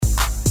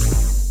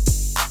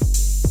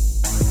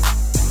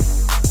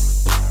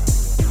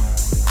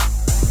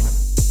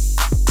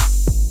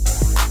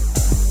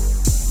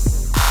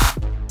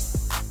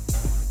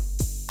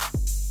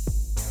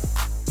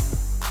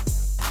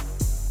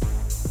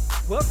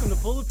Welcome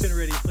to Pull the Pin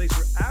Radio, a place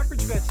where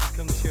average veterans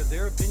come to share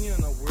their opinion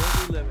on the world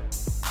we live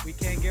in. We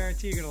can't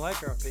guarantee you're going to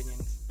like our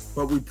opinions,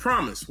 but we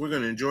promise we're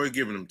going to enjoy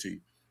giving them to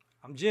you.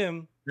 I'm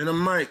Jim. And I'm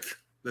Mike.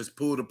 Let's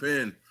pull the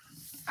pin.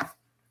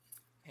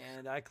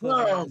 And I close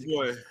my eyes. Oh,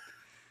 boy.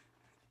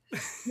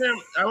 Jim,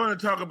 I want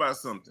to talk about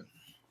something.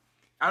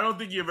 I don't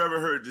think you've ever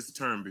heard this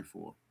term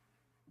before,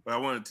 but I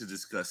wanted to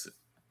discuss it.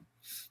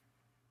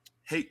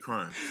 Hate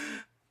crime.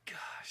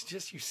 Gosh,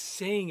 just you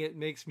saying it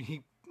makes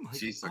me like,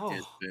 Jeez,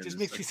 just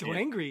makes me so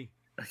angry.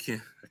 I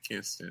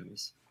can't stand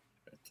this.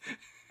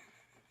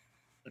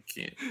 I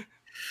can't.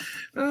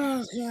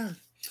 Oh, yeah.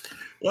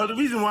 Well, the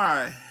reason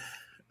why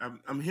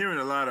I'm hearing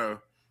a lot of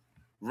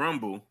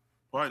rumble,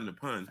 pardon the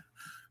pun,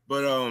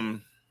 but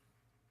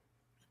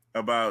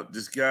about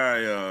this guy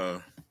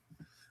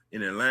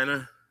in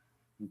Atlanta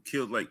who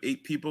killed like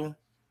 8 people,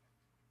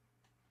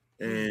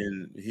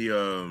 and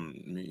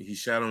he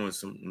shot him with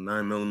some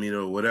 9mm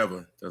or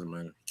whatever. Doesn't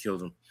matter. He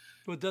killed him.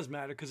 Well, it does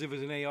matter because if it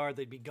was an AR,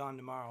 they'd be gone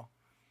tomorrow.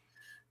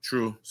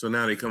 True. So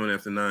now they're coming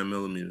after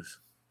 9mm.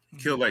 He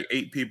killed like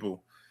 8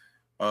 people,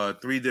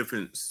 3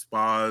 different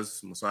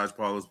spas, massage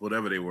parlors,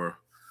 whatever they were,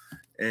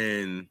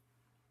 and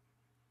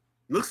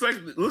looks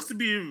to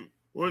be an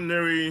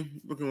ordinary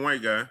looking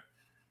white guy,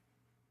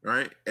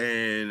 right?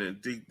 And I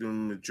think the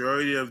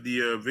majority of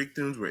the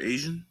victims were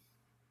Asian,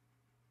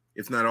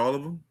 if not all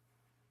of them.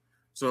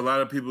 So a lot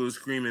of people are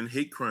screaming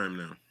hate crime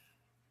now.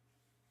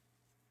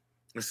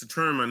 It's a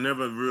term I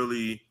never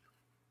really,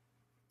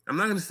 I'm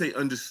not going to say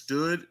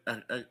understood.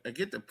 I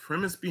get the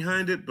premise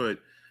behind it, but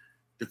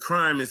the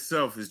crime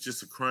itself is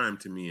just a crime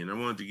to me, and I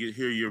wanted to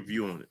hear your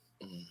view on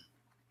it.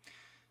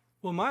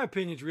 Well, my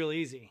opinion's real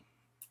easy.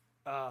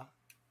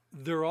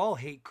 They're all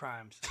hate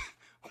crimes.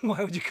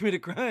 Why would you commit a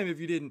crime if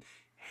you didn't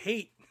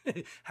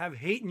have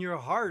hate in your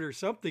heart or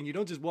something? You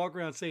don't just walk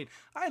around saying,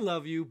 I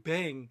love you,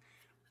 bang.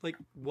 Like,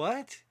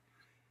 what?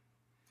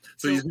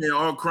 So you're saying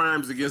all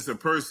crimes against a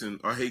person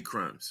are hate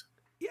crimes?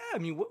 Yeah, I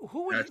mean,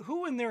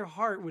 who in their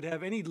heart would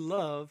have any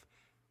love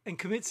and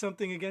commit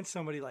something against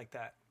somebody like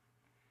that?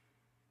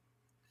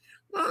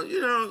 Well, you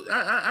know,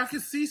 I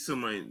could see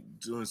somebody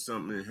doing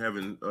something and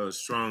having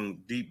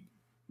strong, deep,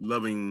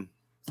 loving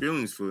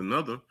feelings for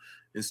another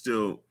and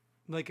still...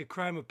 Like a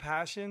crime of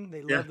passion?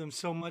 They love them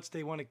so much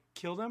they want to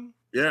kill them?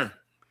 Yeah.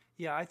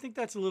 Yeah, I think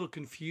that's a little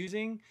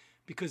confusing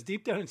because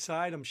deep down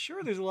inside, I'm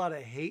sure there's a lot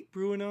of hate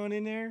brewing on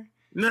in there.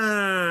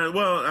 Nah,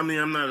 well, I mean,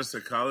 I'm not a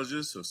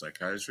psychologist or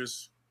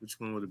psychiatrist. Which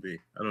one would it be?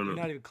 I don't know.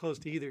 You're not even close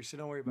to either, so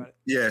don't worry about it.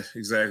 Yeah,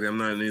 exactly. I'm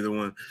not in either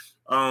one.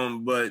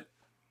 But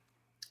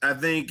I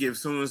think if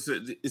someone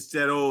said it's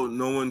that old,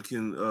 no one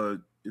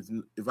can.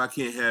 If I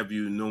can't have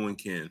you, no one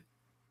can.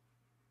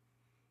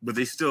 But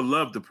they still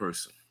love the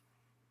person.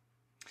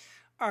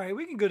 All right,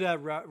 we can go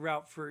that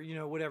route for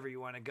whatever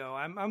you want to go.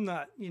 I'm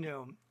not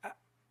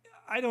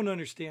I don't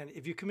understand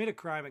if you commit a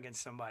crime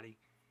against somebody,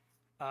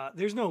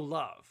 there's no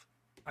love.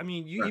 I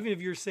mean, even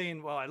if you're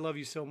saying, well, I love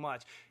you so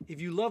much,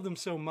 if you love them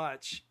so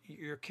much,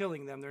 you're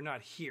killing them. They're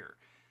not here.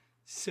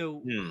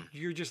 So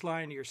you're just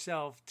lying to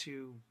yourself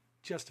to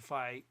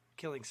justify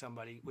killing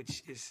somebody,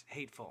 which is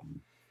hateful.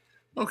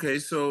 Okay,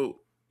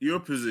 so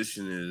your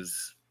position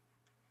is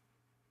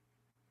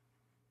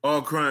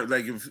all crime.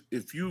 Like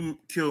if you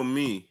kill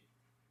me,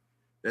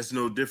 that's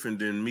no different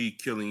than me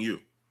killing you.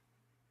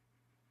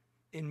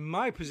 In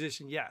my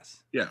position,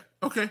 yes. Yeah.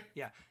 Okay.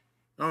 Yeah.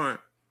 All right.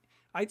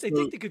 I think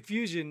the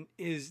confusion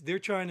is they're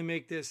trying to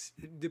make this.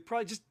 They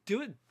probably just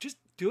do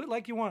it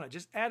like you want to.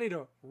 Just add it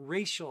a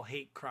racial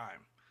hate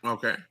crime.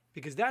 Okay.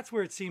 Because that's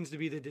where it seems to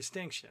be the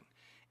distinction,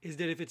 is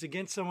that if it's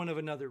against someone of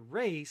another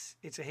race,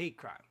 it's a hate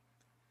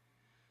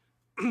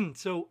crime.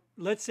 So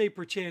let's say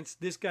perchance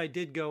this guy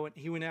did go and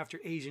he went after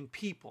Asian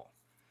people.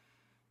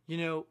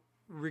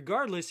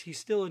 Regardless, he's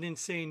still an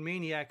insane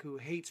maniac who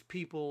hates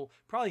people,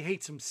 probably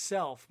hates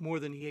himself more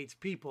than he hates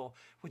people,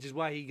 which is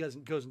why he goes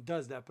and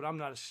does that. But I'm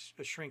not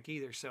a shrink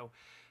either, so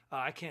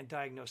I can't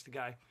diagnose the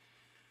guy.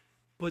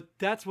 But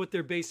that's what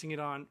they're basing it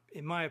on,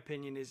 in my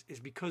opinion, is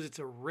because it's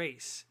a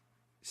race.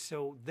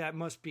 So that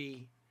must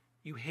be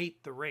you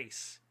hate the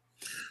race.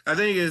 I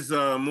think it's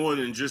more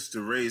than just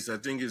the race. I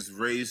think it's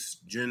race,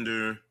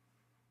 gender,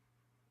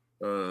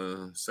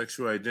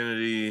 sexual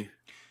identity,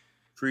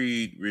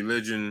 creed,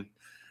 religion,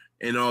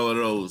 and all of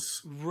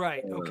those.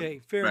 Right. Okay.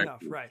 Fair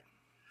enough. Right.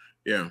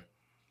 Yeah.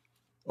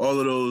 All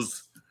of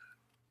those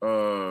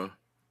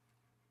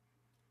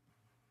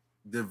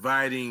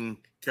dividing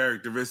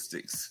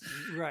characteristics.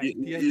 Right.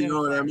 You know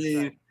what I mean?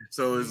 Right.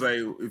 So it's like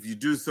if you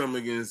do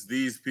something against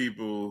these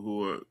people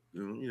who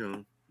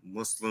are,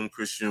 Muslim,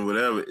 Christian,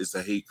 whatever, it's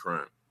a hate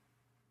crime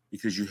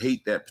because you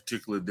hate that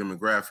particular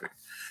demographic.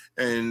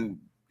 And,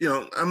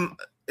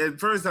 at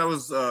first I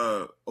was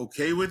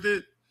okay with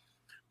it,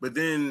 but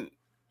then,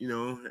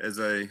 as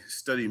I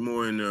studied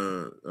more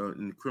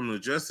in criminal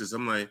justice,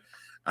 I'm like,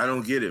 I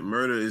don't get it.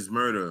 Murder is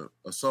murder.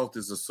 Assault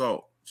is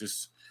assault.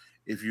 Just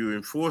if you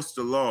enforce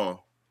the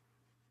law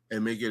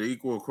and make it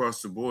equal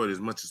across the board as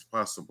much as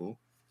possible,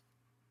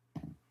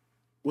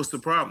 what's the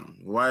problem?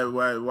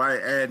 Why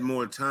add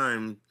more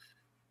time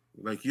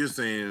like you're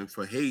saying,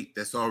 for hate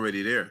that's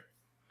already there.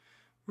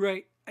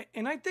 Right.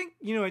 And I think,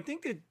 I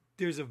think that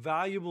there's a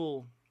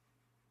valuable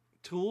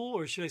tool,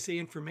 or should I say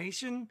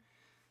information,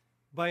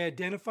 by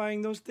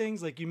identifying those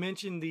things. Like you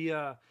mentioned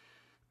the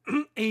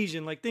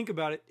Asian, like think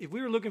about it. If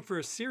we were looking for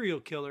a serial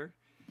killer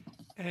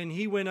and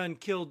he went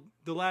unkilled,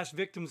 the last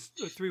victims,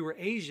 3 were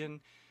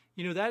Asian,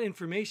 that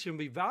information would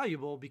be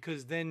valuable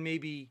because then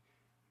maybe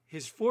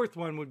his 4th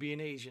one would be an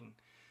Asian.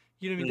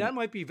 You know what I mean? That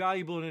might be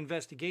valuable in an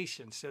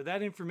investigation. So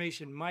that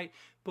information might,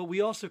 but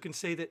we also can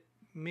say that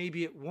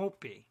maybe it won't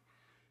be.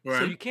 Right.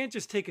 So you can't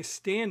just take a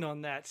stand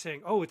on that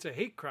saying, oh, it's a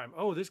hate crime.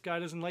 Oh, this guy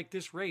doesn't like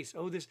this race.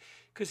 Oh, this,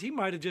 because he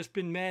might have just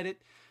been mad at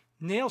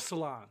nail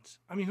salons.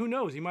 I mean, who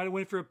knows? He might have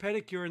went for a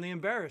pedicure and they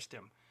embarrassed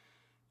him.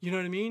 You know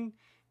what I mean?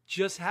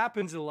 Just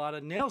happens that a lot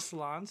of nail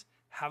salons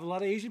have a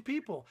lot of Asian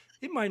people.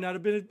 It might not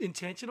have been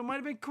intentional. It might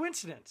have been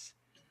coincidence.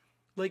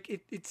 Like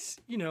it's,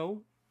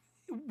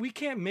 we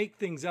can't make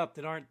things up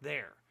that aren't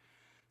there.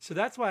 So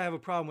that's why I have a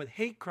problem with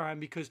hate crime,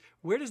 because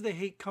where does the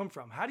hate come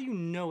from? How do you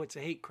know it's a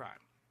hate crime?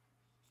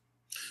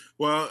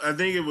 Well, I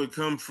think it would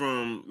come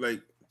from,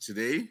 like,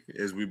 today,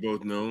 as we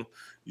both know,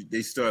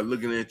 they start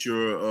looking at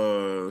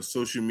your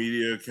social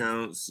media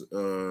accounts,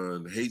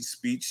 hate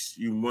speech.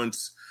 You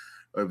once,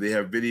 they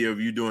have video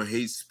of you doing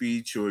hate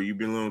speech, or you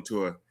belong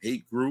to a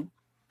hate group,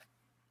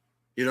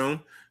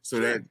 so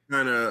that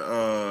kind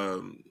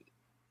of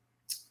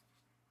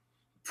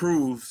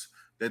proves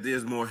that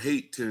there's more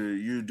hate to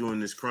you doing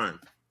this crime.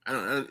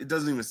 It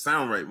doesn't even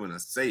sound right when I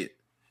say it.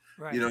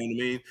 Right. You know what I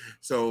mean?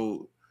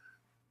 So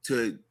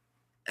to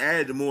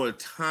add more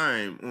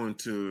time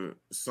onto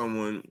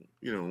someone,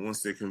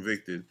 once they're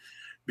convicted,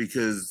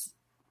 because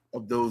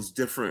of those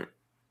different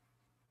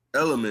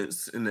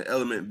elements, and the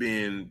element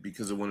being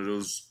because of one of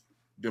those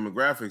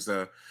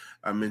demographics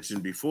I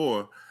mentioned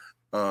before,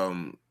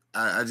 I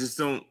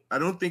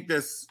don't think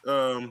that's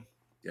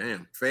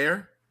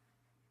fair,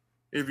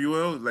 if you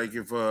will. Like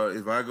if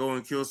I go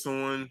and kill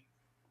someone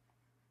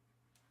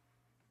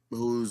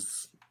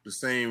who's the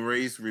same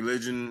race,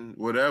 religion,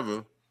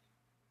 whatever,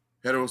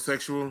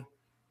 heterosexual,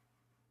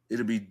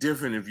 it'll be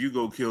different if you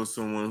go kill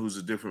someone who's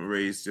a different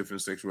race,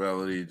 different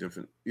sexuality,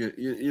 different.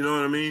 You know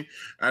what I mean?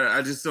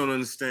 I just don't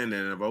understand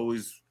that. And I've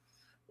always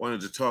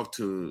wanted to talk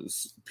to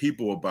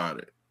people about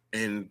it,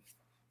 and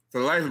for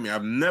the life of me,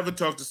 I've never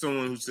talked to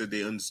someone who said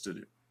they understood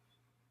it.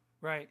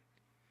 Right.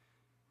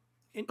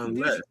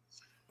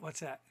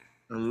 What's that?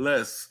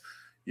 Unless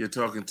you're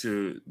talking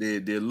to,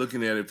 they're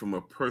looking at it from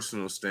a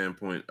personal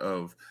standpoint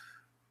of,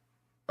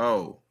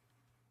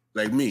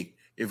 like me.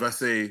 If I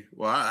say,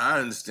 well, I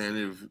understand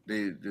if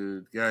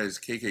the guys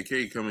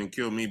KKK come and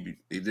kill me,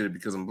 they did it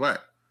because I'm black.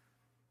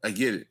 I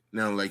get it.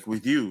 Now, like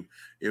with you,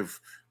 if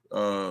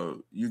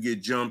you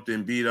get jumped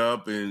and beat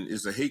up and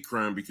it's a hate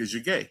crime because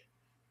you're gay,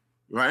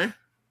 right?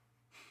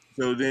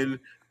 So then,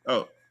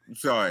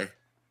 sorry.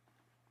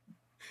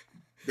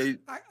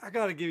 I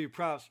gotta give you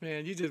props,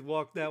 man. You just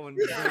walked that one.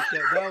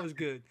 That was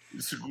good.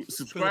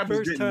 For the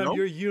first time,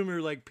 your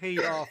humor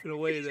paid off in a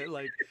way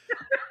that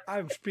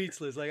I'm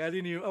speechless. I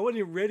wasn't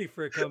even ready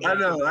for a comeback. I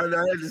know. I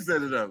had to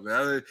set it up,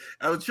 man.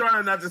 I was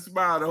trying not to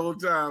smile the whole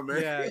time,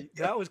 man. Yeah,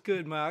 that was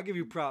good, man. I'll give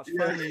you props.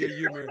 Finally, your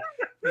humor.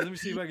 Let me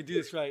see if I can do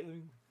this right. Let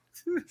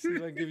me see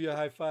if I can give you a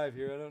high five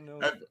here. I don't know.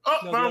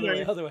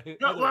 The other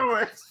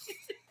way.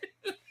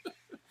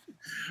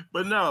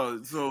 But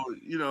no, so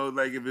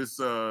if it's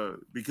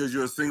because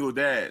you're a single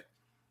dad,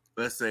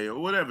 let's say, or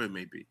whatever it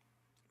may be,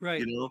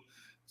 right?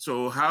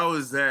 So how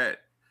does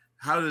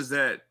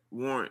that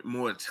warrant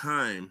more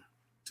time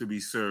to be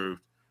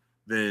served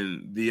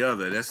than the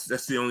other?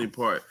 That's the only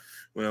part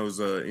when I was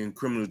in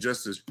criminal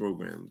justice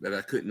program that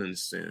I couldn't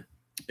understand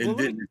and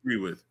didn't agree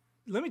with.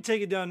 Let me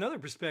take it down another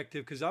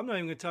perspective, because I'm not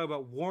even going to talk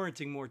about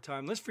warranting more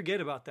time. Let's forget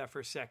about that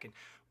for a second.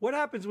 What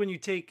happens when you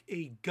take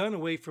a gun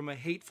away from a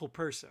hateful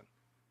person?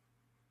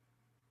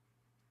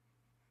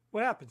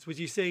 What happens? Would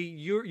you say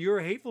you're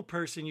a hateful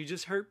person? You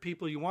just hurt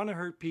people. You want to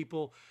hurt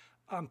people.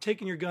 I'm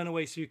taking your gun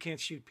away so you can't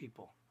shoot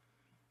people.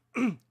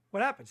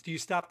 What happens? Do you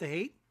stop the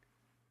hate?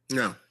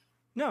 No.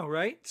 No,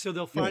 right? So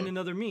they'll find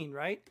another mean,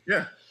 right?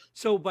 Yeah.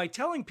 So by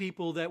telling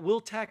people that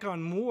we'll tack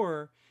on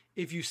more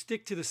if you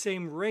stick to the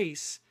same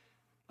race,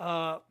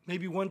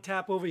 maybe one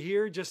tap over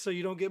here just so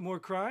you don't get more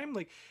crime.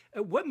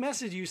 What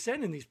message are you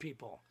sending these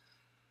people?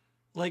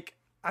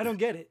 I don't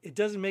get it. It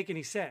doesn't make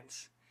any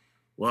sense.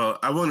 Well,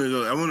 I want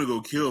to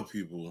go kill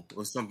people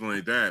or something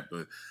like that,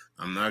 but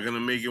I'm not going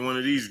to make it one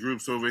of these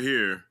groups over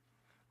here.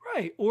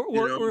 Right.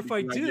 Or if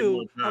I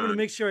do, I'm going to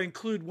make sure I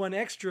include one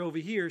extra over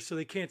here so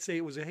they can't say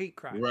it was a hate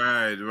crime.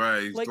 Right.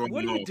 What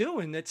are you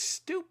doing? That's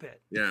stupid.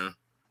 Yeah.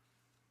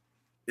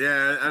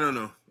 Yeah, I don't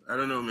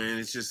know, man.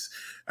 It's just,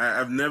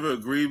 I've never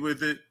agreed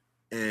with it.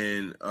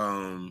 And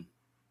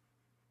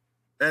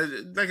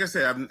like I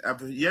said,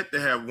 I've yet to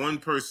have one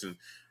person,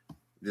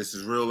 this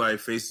is real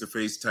life,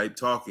 face-to-face type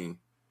talking.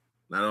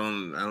 I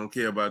don't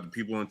care about the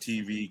people on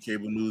TV,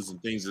 cable news,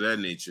 and things of that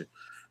nature,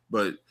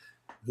 but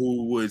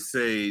who would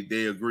say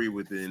they agree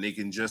with it and they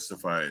can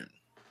justify it.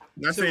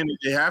 Not saying that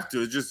they have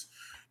to, it's just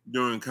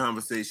during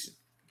conversation.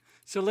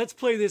 So let's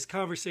play this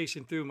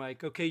conversation through,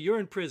 Mike. Okay, you're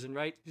in prison,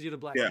 right? Because you're the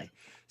black Yeah. guy.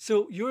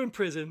 So you're in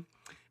prison,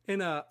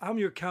 and I'm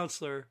your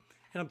counselor,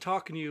 and I'm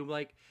talking to you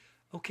like,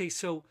 okay,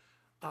 so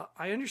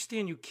I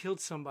understand you killed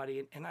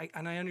somebody, and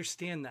I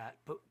understand that,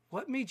 but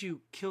what made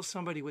you kill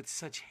somebody with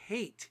such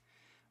hate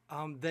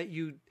that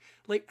you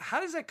like? How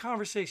does that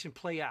conversation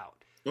play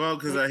out? Well,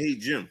 because Like, I hate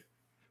Jim.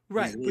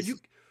 right, but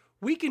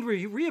we can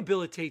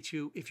rehabilitate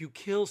you if you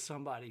kill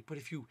somebody, but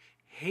if you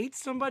hate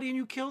somebody and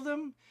you kill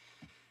them,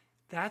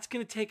 that's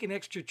going to take an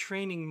extra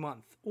training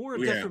month or a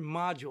different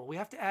module. We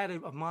have to add a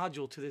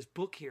module to this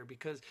book here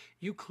because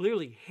you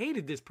clearly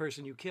hated this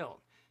person you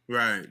killed.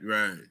 Right.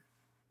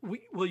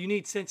 Well, you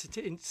need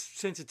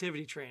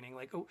sensitivity training.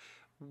 Like,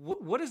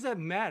 what does that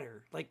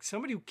matter? Like,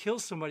 somebody who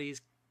kills somebody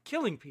is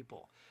killing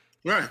people.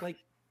 Right.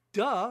 Like,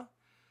 duh.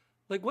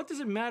 Like, what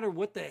does it matter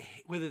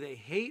whether they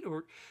hate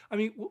or? I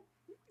mean,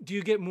 do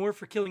you get more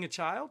for killing a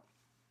child?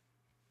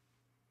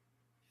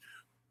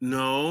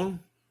 No.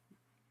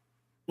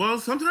 Well,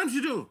 sometimes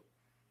you do.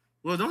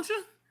 Well, don't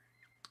you?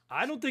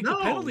 I don't think the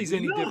penalty's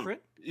any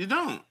different. You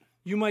don't.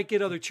 You might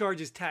get other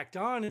charges tacked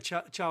on,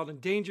 child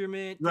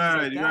endangerment.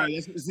 Right, like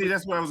right.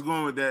 That's where I was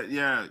going with that.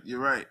 Yeah, you're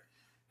right.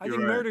 I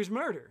think murder's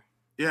murder.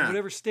 Yeah.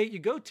 Whatever state you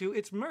go to,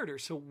 it's murder.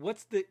 So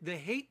what's the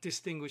hate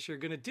distinguisher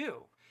going to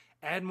do?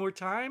 Add more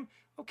time?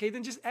 Okay,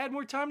 then just add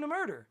more time to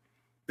murder.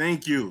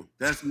 Thank you.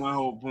 That's my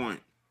whole point.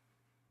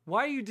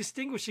 Why are you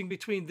distinguishing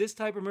between this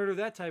type of murder,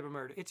 that type of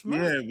murder? It's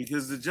murder. Yeah,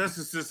 because the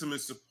justice system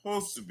is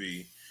supposed to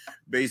be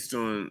based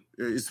on,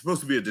 it's supposed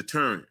to be a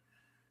deterrent,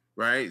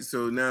 right?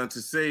 So now to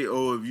say,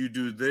 oh, if you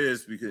do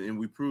this, and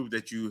we prove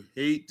that you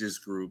hate this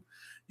group,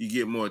 you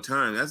get more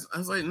time. I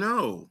was like,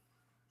 no.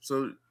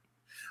 So,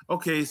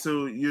 okay,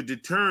 so you're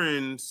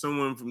deterring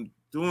someone from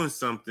doing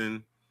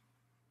something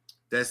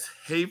that's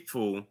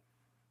hateful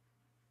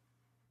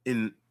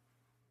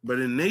but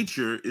in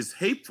nature is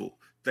hateful.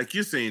 Like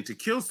you're saying, to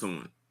kill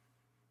someone.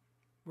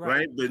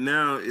 Right. But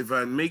now if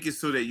I make it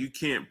so that you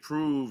can't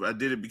prove I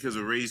did it because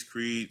of race,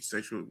 creed,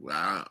 sexual,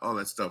 all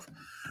that stuff,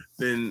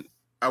 then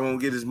I won't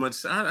get as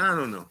much. I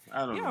don't know.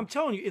 Yeah, I'm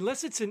telling you,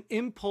 unless it's an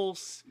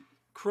impulse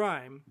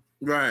crime,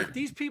 right? If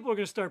these people are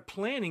going to start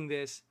planning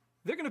this,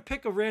 they're going to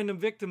pick a random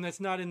victim that's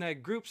not in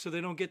that group so they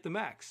don't get the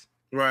max.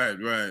 Right.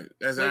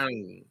 That's like,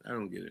 I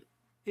don't get it.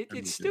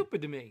 It's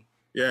stupid to me.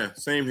 Yeah,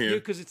 same here.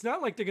 Because it's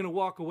not like they're going to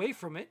walk away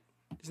from it.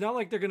 It's not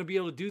like they're going to be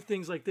able to do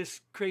things like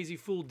this crazy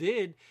fool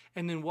did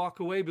and then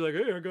walk away and be like,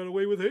 hey, I got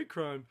away with hate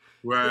crime.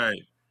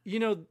 Right.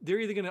 But, they're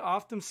either going to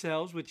off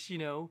themselves, which,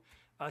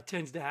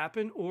 tends to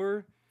happen,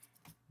 or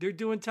they're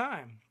doing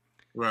time.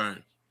 Right.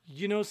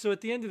 So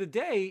at the end of the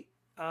day,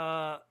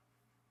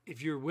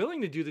 if you're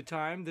willing to do the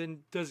time, then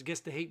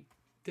the hate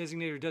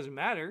designator doesn't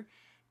matter.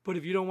 But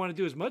if you don't want to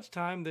do as much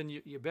time, then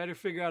you better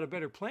figure out a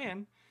better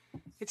plan.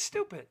 It's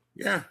stupid.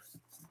 Yeah.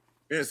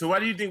 Yeah. So why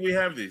do you think we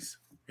have these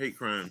hate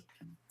crime?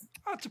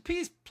 Oh, to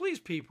please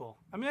people.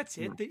 I mean, that's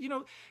it.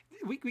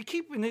 We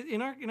keep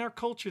in our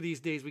culture these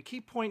days. We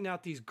keep pointing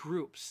out these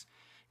groups.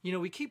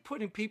 We keep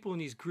putting people in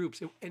these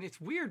groups, and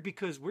it's weird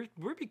because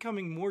we're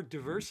becoming more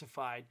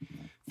diversified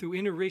through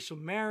interracial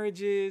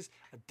marriages,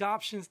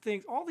 adoptions,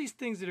 things, all these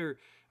things that are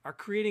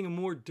creating a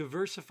more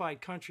diversified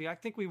country. I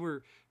think we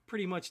were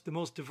pretty much the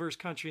most diverse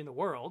country in the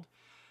world,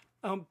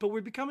 but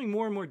we're becoming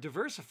more and more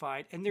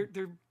diversified, and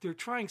they're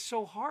trying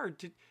so hard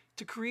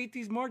to create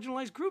these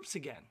marginalized groups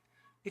again.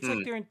 It's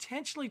like they're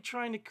intentionally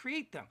trying to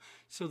create them.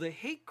 So the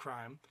hate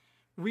crime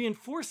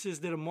reinforces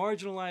that a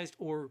marginalized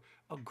or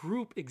a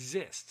group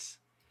exists.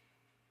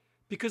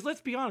 Because let's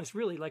be honest,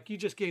 really, like you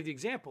just gave the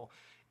example.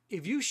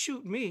 If you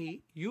shoot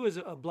me, you as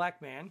a black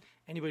man,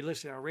 anybody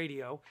listening on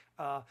radio,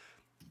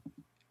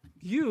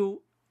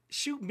 you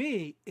shoot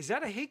me, is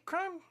that a hate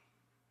crime?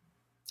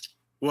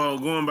 Well,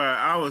 going by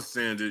our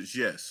standards,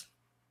 yes.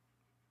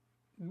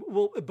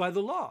 Well, by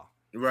the law.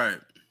 Right.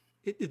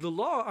 The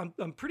law,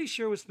 I'm pretty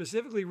sure, was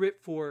specifically written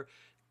for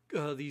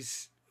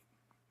these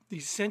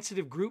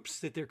sensitive groups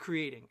that they're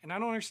creating, and I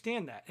don't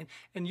understand that.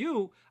 And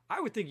I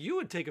would think you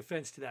would take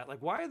offense to that.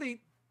 Like, why do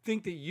they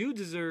think that you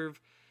deserve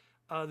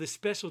this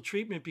special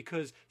treatment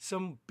because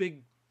some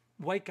big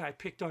white guy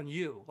picked on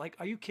you? Like,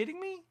 are you kidding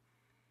me?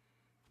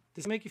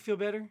 Does it make you feel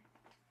better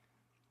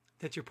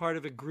that you're part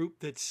of a group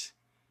that's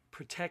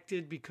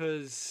protected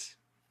because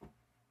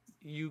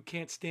you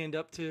can't stand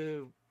up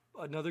to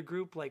another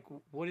group? Like,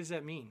 what does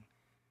that mean?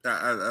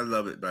 I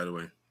love it, by the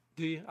way.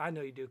 Do you? I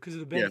know you do, because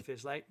of the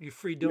benefits. Like, you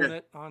free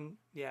donut on.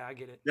 Yeah, I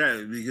get it.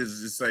 Yeah,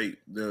 because it's like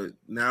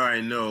now I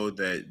know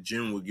that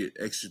Jim will get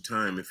extra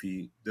time if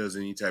he does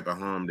any type of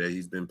harm that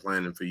he's been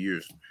planning for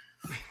years.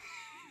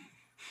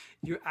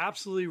 You're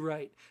absolutely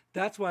right.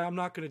 That's why I'm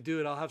not going to do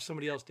it. I'll have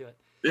somebody else do it.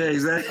 Yeah,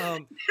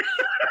 exactly.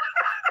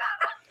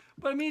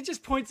 But I mean, it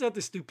just points out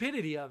the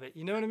stupidity of it.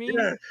 You know what I mean?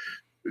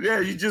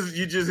 Yeah. You just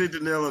hit the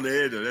nail on the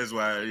head. Though. That's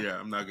why. Yeah,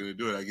 I'm not going to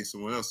do it. I get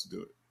someone else to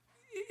do it.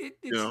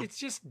 It's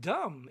just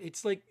dumb.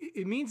 It's like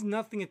it means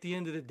nothing at the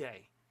end of the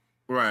day.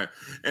 Right,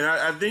 and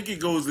I think it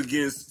goes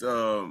against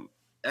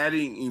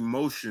adding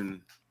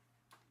emotion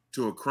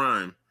to a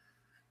crime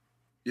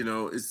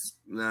It's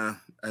nah.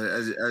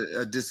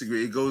 I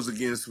disagree. It goes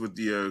against with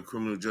the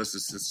criminal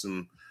justice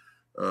system,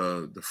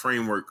 the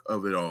framework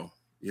of it all.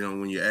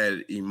 When you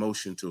add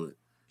emotion to it.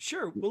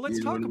 Sure. Well, let's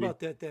You know what talk I mean? about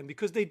that then,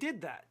 because they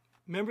did that.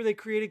 Remember, they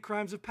created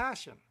crimes of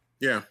passion.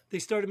 Yeah. They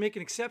started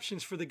making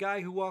exceptions for the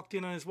guy who walked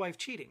in on his wife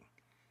cheating.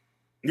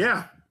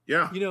 Yeah.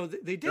 Yeah.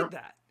 They did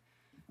that.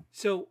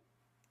 So,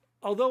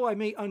 although I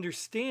may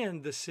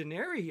understand the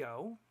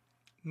scenario,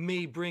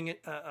 may bring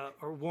it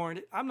or warrant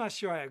it, I'm not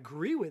sure I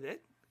agree with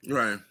it.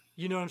 Right.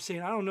 You know what I'm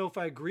saying? I don't know if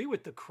I agree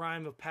with the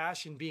crime of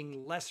passion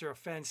being lesser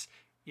offense.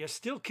 You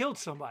still killed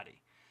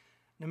somebody.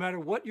 No matter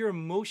what your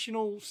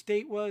emotional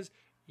state was,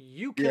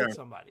 you killed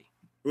somebody.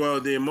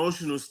 Well, the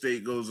emotional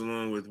state goes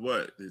along with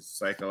what? The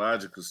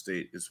psychological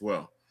state as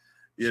well.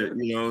 Yeah,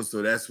 Sure.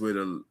 so that's where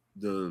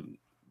the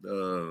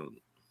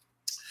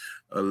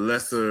a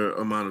lesser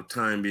amount of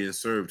time being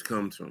served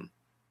comes from.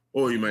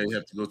 Or you might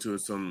have to go to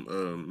some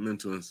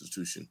mental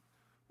institution.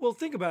 Well,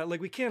 think about it.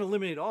 Like, we can't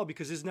eliminate it all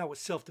because this is not what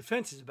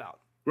self-defense is about.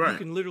 You Right.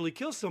 can literally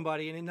kill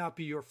somebody and it not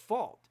be your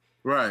fault.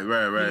 Right.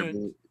 know-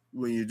 But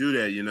when you do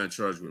that, you're not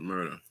charged with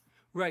murder.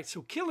 Right.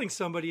 So killing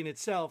somebody in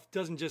itself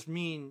doesn't just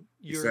mean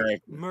you're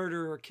Exactly.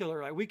 murderer or killer.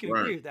 Right. We can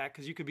Right. agree with that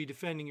because you could be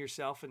defending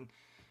yourself and,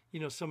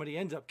 somebody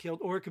ends up killed,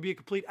 or it could be a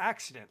complete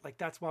accident. Like,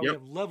 that's why we Yep.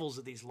 have levels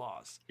of these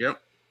laws.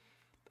 Yep.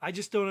 I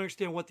just don't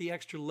understand what the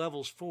extra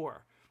levels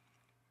for.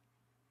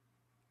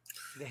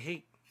 The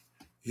hate.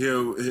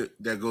 Here,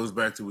 that goes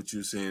back to what you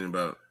were saying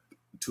about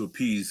to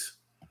appease.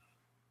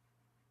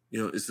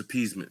 It's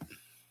appeasement.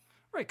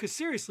 Right. Because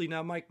seriously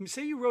now, Mike,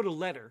 say you wrote a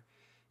letter.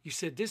 You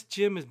said, this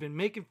Jim has been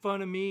making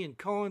fun of me and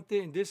calling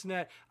and this and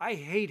that. I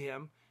hate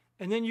him.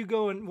 And then you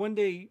go and one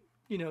day,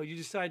 you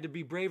decide to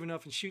be brave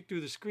enough and shoot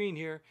through the screen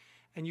here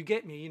and you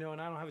get me, and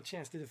I don't have a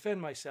chance to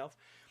defend myself.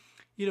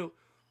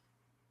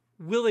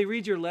 Will they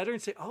read your letter and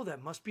say, oh,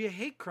 that must be a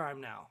hate crime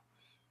now?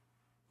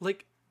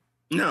 Like,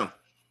 No.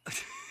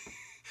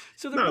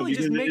 so they're really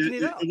just making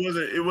it up.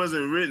 It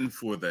wasn't written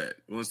for that.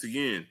 Once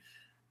again,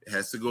 it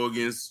has to go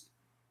against.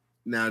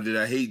 Now, did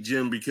I hate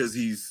Jim because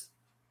he's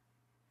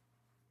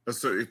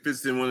it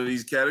fits in one of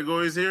these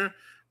categories here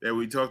that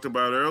we talked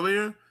about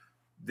earlier?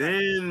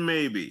 Then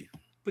maybe.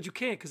 But you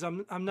can't, because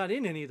I'm not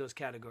in any of those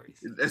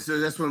categories. That's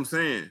what I'm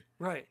saying.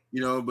 Right.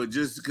 But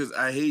just because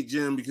I hate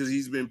Jim because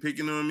he's been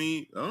picking on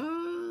me,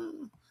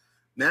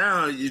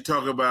 now you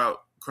talk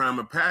about crime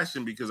of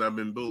passion because I've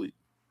been bullied.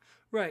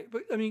 Right.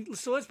 But I mean,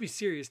 so let's be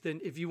serious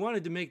then. If you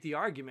wanted to make the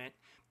argument,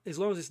 as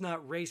long as it's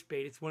not race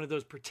bait, it's one of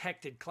those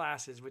protected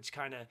classes, which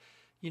kind of,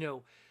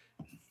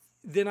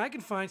 then I can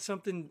find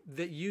something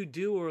that you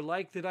do or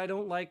like that I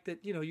don't like,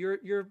 that,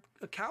 you're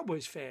a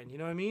Cowboys fan. You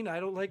know what I mean? I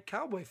don't like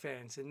Cowboy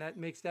fans, and that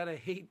makes that a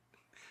hate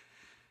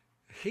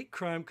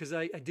crime because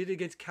I did it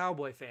against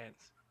Cowboy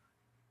fans.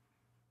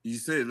 You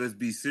said, let's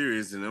be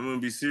serious, and I'm going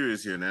to be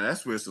serious here. Now,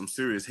 that's where some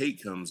serious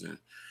hate comes in.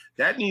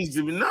 That needs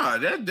to be,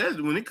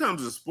 that when it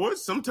comes to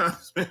sports,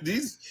 sometimes, man,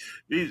 these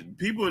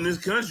people in this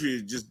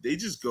country, they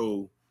just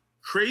go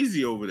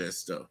crazy over that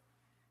stuff,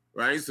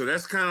 right? So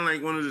that's kind of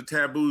like one of the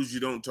taboos you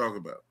don't talk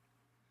about.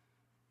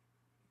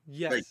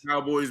 Yes. Like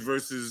Cowboys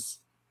versus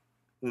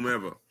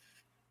whomever.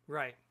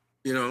 Right.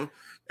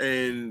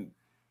 And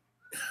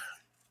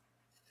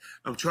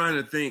I'm trying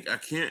to think. I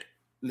can't.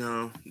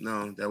 No,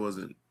 that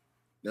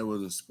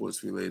wasn't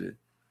sports related.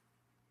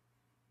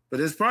 But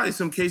there's probably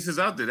some cases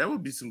out there. That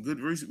would be some good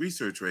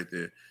research right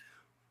there.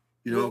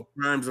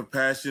 Crimes of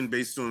passion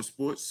based on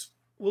sports.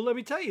 Well, let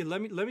me tell you.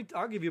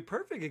 I'll give you a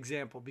perfect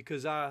example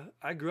because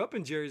I grew up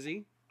in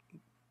Jersey,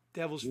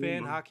 Devils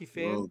fan, hockey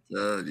fan. Oh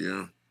God,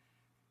 yeah.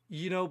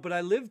 But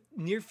I lived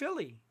near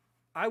Philly.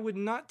 I would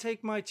not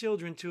take my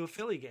children to a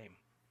Philly game,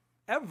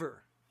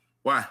 ever.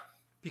 Why?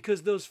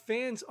 Because those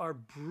fans are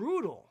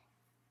brutal.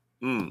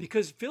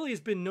 Because Philly has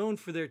been known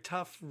for their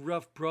tough,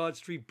 rough, Broad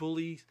Street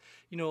bullies.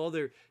 All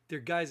their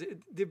guys.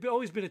 They've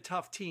always been a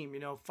tough team.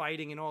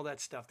 Fighting and all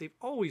that stuff. They've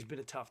always been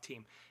a tough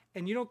team.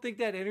 And you don't think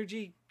that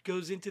energy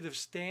goes into the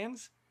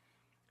stands?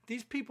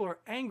 These people are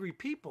angry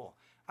people.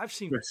 I've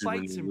seen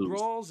fights and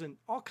brawls and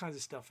all kinds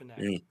of stuff in that.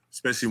 Yeah,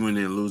 especially when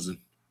they're losing.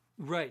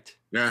 Right.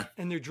 Yeah.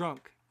 And they're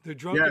drunk. They're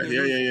drunk. Yeah, and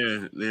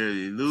yeah. They're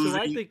losing. So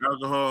I think,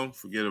 alcohol,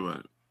 forget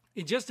about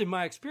it. Just in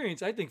my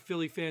experience, I think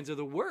Philly fans are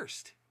the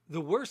worst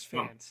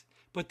fans.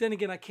 But then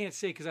again, I can't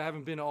say because I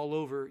haven't been all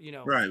over,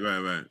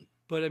 Right.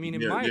 But I mean,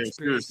 in my experience,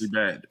 seriously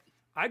bad.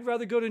 I'd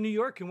rather go to New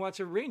York and watch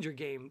a Ranger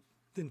game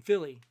than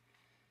Philly.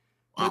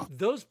 Wow. But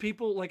those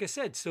people, like I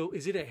said, so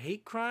is it a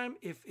hate crime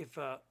if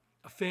a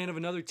fan of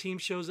another team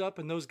shows up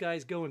and those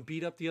guys go and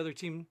beat up the other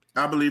team?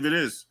 I believe it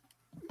is.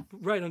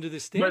 Right, under the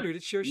standard,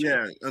 it sure should.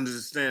 Yeah, under the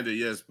standard,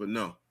 yes, but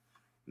no,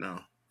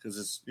 because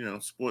it's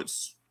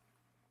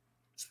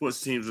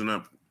sports teams are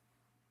not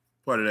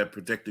part of that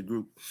protected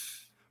group.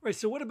 Right.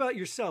 So what about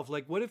yourself?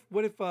 Like, what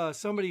if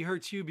somebody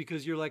hurts you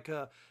because you're like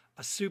a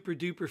super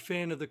duper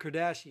fan of the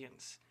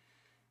Kardashians?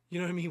 You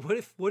know what I mean?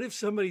 What if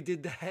somebody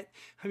did that?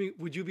 I mean,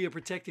 would you be a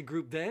protected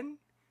group then?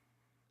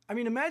 I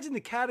mean, imagine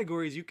the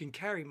categories you can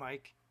carry,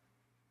 Mike.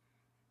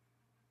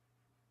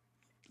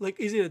 Like,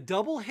 is it a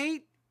double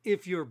hate?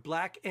 if you're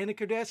black and a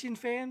Kardashian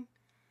fan?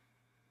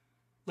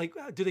 Like,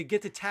 do they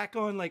get to tack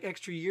on like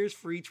extra years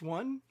for each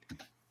one?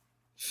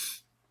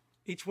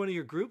 Each one of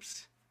your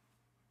groups?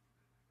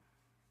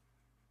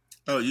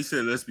 Oh, you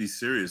said let's be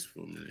serious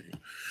for a minute.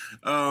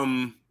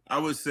 I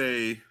would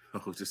say,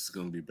 oh, this is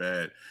gonna be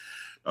bad.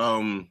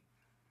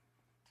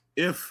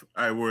 If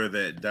I were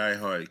that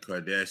diehard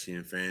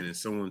Kardashian fan and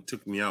someone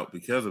took me out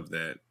because of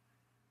that,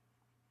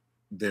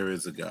 there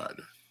is a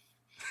God.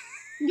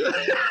 That's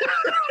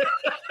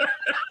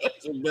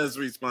the best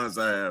response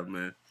I have,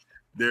 man.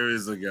 There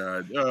is a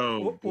God.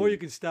 Oh, or you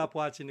can stop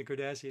watching the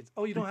Kardashians.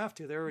 Oh, you don't have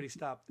to. They're already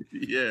stopped.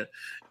 Yeah,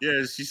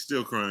 she's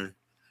still crying.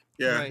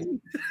 Yeah. Right.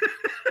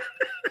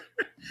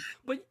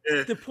 But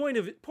the point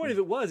of it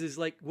is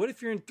like, what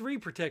if you're in 3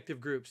 protective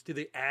groups? Do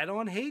they add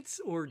on hates,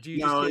 or do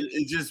you? No,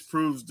 it just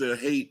proves the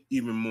hate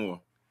even more.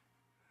 Wow.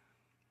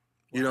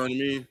 You know what I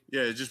mean?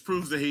 Yeah, it just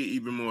proves the hate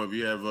even more. If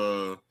you have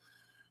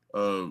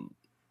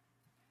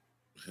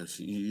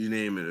you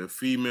name it, a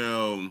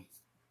female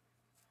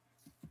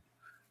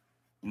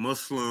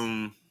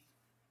Muslim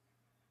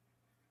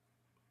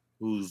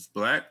who's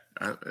black.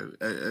 I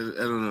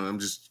don't know. I'm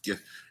just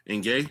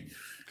and gay.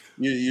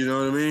 You know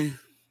what I mean?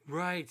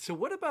 Right. So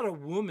what about a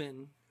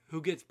woman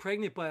who gets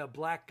pregnant by a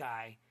black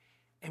guy,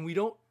 and we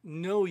don't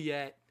know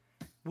yet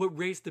what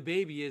race the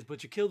baby is,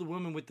 but you kill the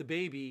woman with the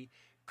baby?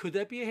 Could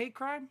that be a hate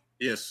crime?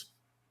 Yes.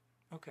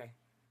 Okay.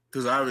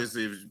 Because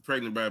obviously, if you're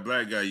pregnant by a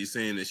black guy, you're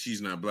saying that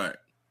she's not black.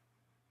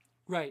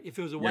 Right. If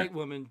it was a white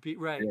woman,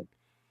 right.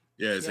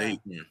 Yeah, it's a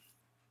hate crime.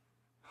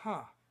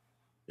 Huh.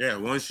 Yeah.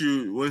 Once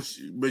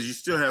but you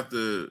still have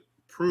to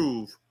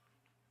prove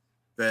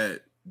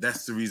that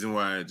that's the reason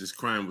why this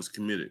crime was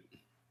committed.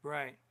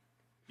 Right.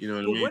 You know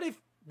what I mean?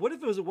 What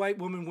if it was a white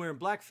woman wearing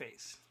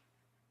blackface?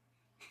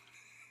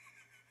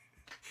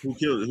 Who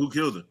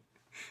killed her?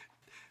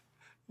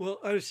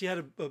 Well, she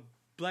had a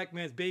black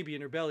man's baby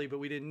in her belly, but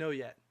we didn't know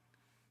yet.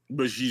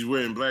 But she's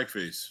wearing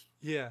blackface.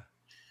 Yeah.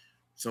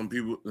 Some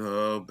people,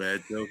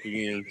 bad joke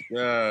again.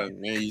 God,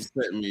 man, you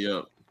setting me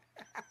up.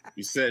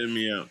 You setting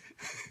me up.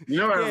 You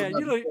know what? Yeah,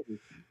 you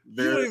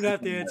don't even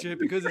have to answer it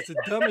because it's the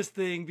dumbest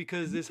thing.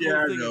 Because this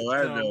whole thing is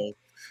dumb.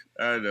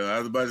 I know. I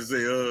was about to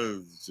say,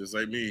 just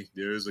like me,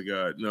 there is a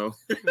God. No.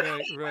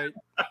 Right.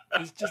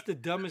 It's just the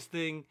dumbest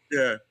thing.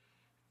 Yeah.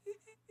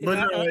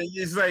 But no,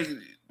 it's like,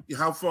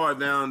 how far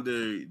down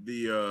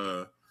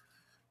the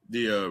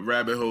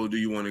rabbit hole do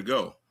you want to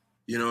go?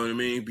 You know what I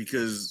mean?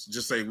 Because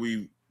just like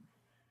we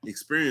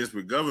experienced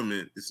with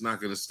government, it's not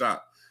going to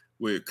stop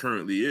where it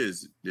currently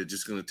is. They're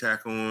just going to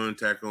tack on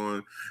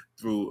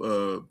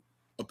through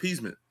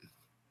appeasement.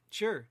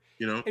 Sure.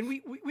 You know? And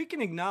we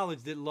can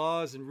acknowledge that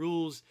laws and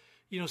rules,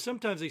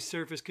 sometimes they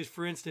surface because,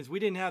 for instance, we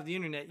didn't have the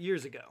internet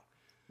years ago.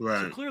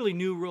 Right. So clearly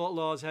new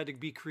laws had to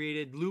be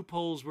created.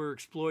 Loopholes were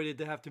exploited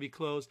to have to be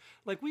closed.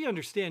 Like, we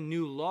understand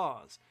new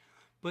laws.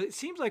 But it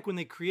seems like when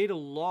they create a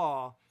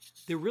law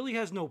that really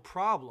has no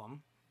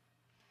problem,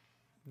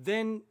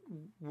 then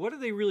what are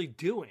they really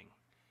doing?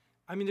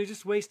 I mean, they're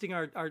just wasting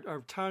our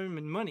time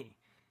and money.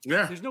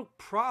 Yeah. There's no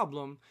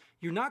problem.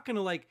 You're not going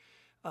to,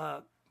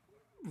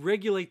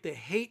 regulate the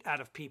hate out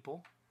of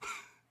people.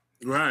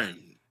 Right.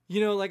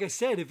 Like I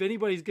said, if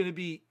anybody's going to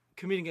be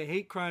committing a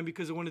hate crime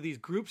because of one of these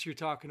groups you're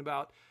talking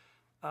about,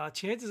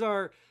 chances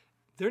are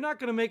they're not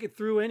going to make it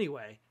through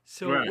anyway.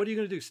 So What are you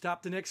going to do?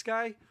 Stop the next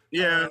guy?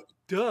 Yeah.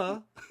 Duh.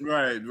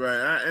 Right.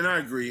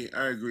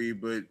 I agree.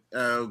 But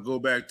I'll go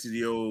back to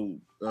the old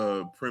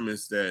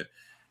premise that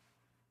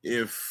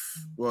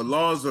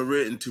laws are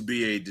written to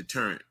be a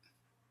deterrent.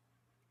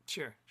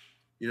 Sure.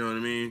 You know what I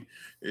mean?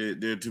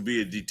 They're to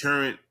be a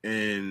deterrent,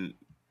 and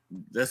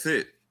that's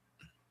it.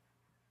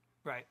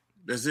 Right.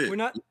 That's it.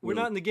 We're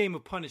not in the game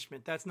of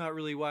punishment. That's not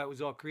really why it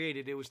was all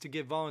created. It was to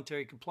give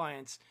voluntary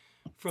compliance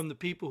from the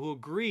people who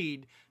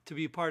agreed to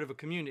be part of a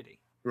community.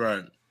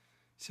 Right.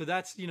 So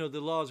that's, the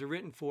laws are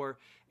written for.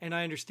 And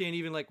I understand,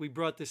 even like we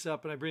brought this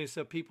up, and I bring this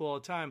up people all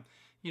the time,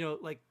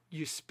 like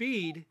you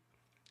speed,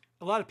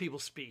 a lot of people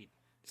speed.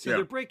 So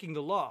they're breaking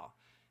the law.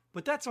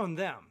 But that's on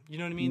them. You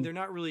know what I mean? Mm-hmm. They're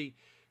not really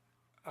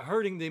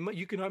hurting.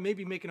 You can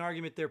maybe make an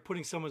argument they're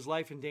putting someone's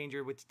life in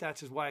danger, which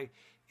that's why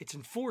it's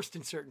enforced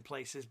in certain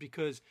places,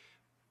 because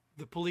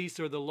the police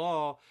or the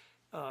law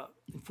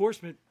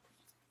enforcement,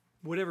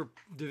 whatever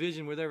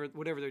division, whatever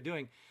they're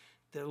doing,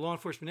 the law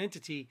enforcement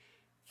entity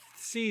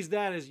sees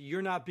that as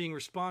you're not being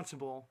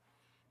responsible.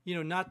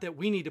 Not that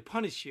we need to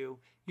punish you.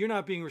 You're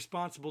not being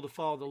responsible to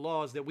follow the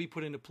laws that we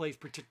put into place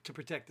to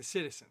protect the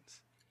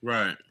citizens.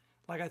 Right.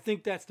 Like, I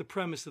think that's the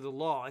premise of the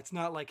law. It's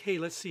not like, hey,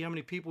 let's see how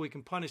many people we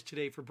can punish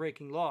today for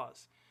breaking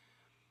laws.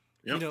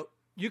 Yep.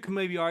 You can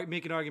maybe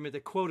make an argument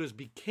that quotas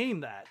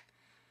became that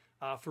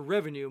for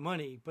revenue,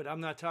 money, but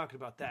I'm not talking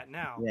about that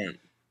now. Right.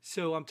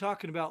 So I'm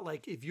talking about,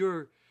 like, if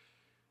you're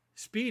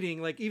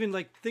speeding, like, even,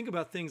 like, think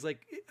about things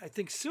like, I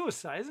think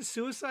suicide. Isn't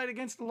suicide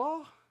against the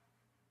law?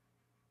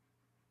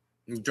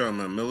 You talking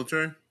about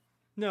military?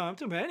 No, I'm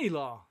talking about any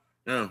law.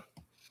 Oh.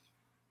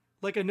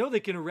 Like, I know they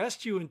can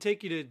arrest you and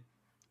take you to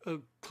a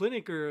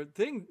clinic or a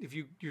thing if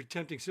you're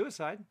attempting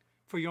suicide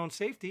for your own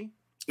safety.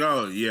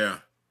 Oh, yeah.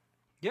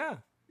 Yeah.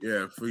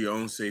 Yeah, for your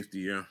own safety.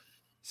 Yeah.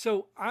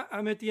 So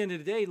I'm at the end of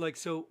the day, like,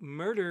 so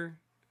murder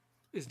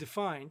is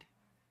defined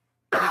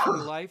taking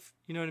a life.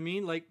 You know what I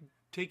mean? Like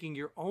taking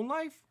your own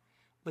life.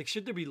 Like,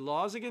 should there be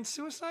laws against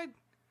suicide?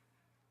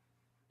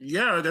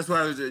 Yeah, that's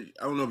why I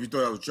don't know if you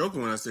thought I was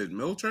joking when I said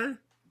military.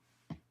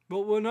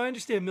 Well, when I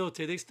understand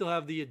military, they still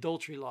have the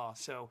adultery law,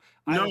 so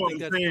I No, don't think I'm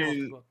that's been off the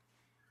saying book.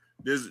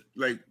 there's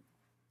like,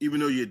 even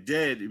though you're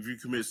dead, if you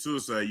commit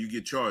suicide, you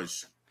get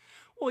charged.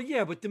 Well,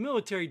 yeah, but the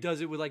military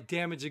does it with like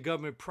damage of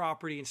government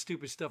property and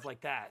stupid stuff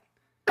like that.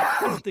 I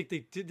don't think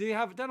they did. They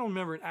have. I don't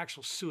remember an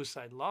actual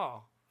suicide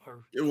law.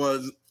 Or It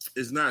was.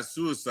 It's not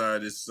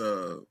suicide. It's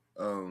I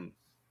don't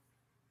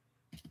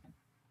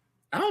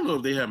know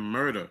if they have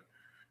murder.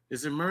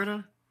 Is it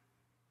murder?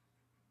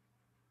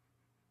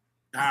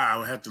 I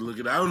would have to look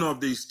it. I don't know if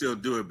they still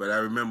do it, but I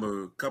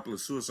remember a couple of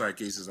suicide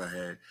cases I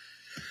had.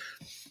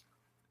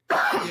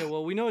 yeah,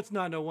 well, we know it's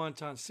not no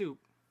wonton soup.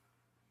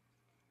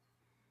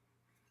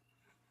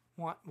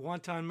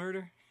 Wonton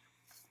murder.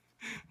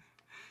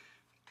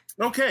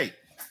 Okay,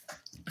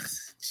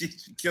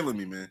 Jeez, you're killing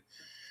me, man.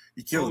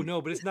 You're killing Oh me.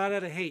 no, but it's not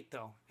out of hate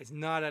though. It's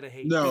not out of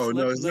hate. No,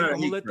 no, it's not a I'm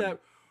gonna hate let crime. that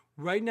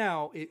right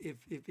now.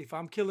 If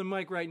I'm killing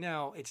Mike right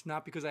now, it's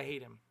not because I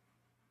hate him.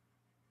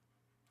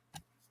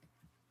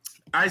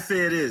 I say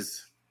it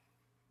is.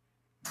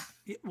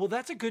 Yeah, well,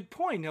 that's a good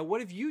point. Now,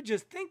 what if you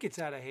just think it's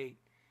out of hate?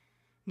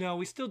 No,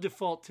 we still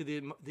default to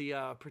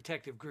the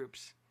protective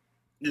groups.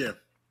 Yeah.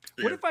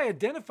 What if I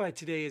identify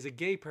today as a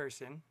gay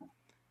person,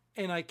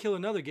 and I kill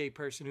another gay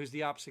person who's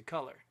the opposite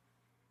color?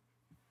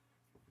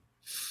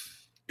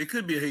 It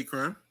could be a hate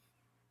crime.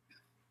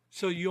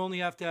 So you only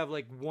have to have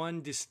like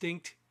one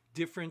distinct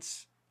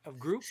difference of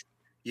group?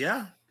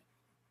 Yeah.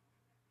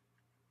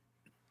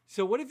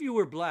 So what if you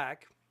were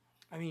black?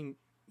 I mean,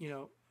 you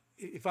know,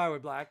 if I were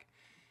black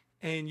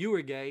and you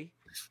were gay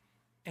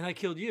and I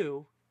killed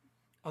you,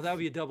 oh, that would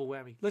be a double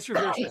whammy. Let's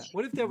reverse that.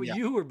 What if Yeah.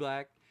 you were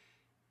black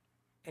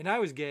and I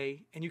was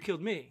gay and you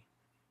killed me?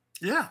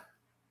 Yeah.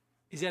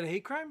 Is that a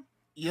hate crime?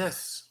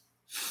 Yes.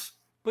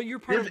 But you're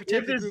part of a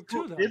protected group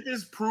too, though. If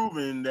it's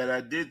proven that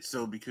I did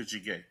so because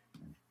you're gay.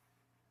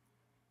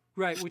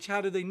 Right, which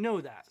how do they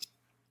know that?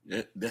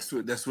 Yeah, that's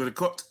where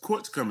the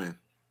courts come in.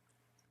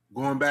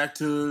 Going back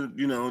to,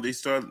 they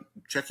start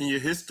checking your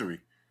history.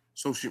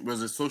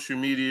 Was it social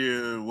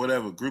media,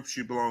 whatever, groups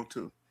you belong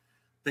to,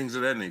 things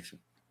of that nature.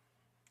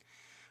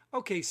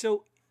 Okay,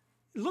 so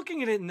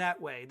looking at it in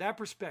that way, that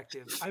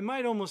perspective, I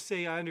might almost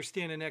say I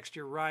understand an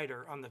extra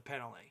rider on the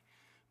penalty.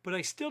 But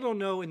I still don't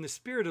know in the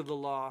spirit of the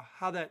law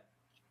how that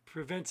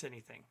prevents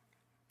anything.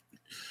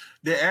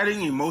 They're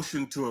adding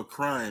emotion to a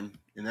crime,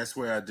 and that's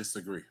where I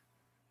disagree.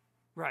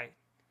 Right.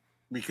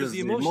 Because the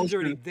emotion's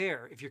already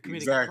there if you're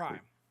committing a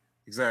crime.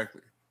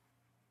 Exactly.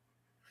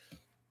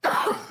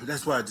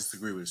 That's why I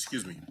disagree with it.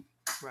 Excuse me.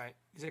 Right.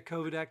 Is that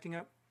COVID acting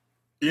up?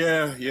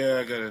 Yeah,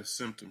 I got a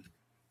symptom.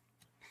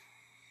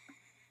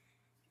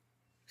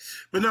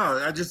 But no,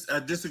 I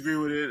disagree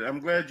with it. I'm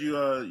glad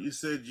you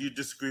said you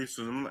disagree.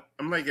 So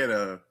I'm like at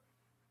a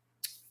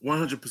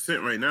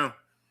 100% right now.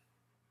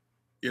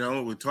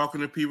 We're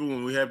talking to people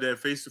when we have that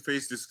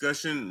face-to-face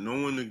discussion.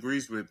 No one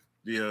agrees with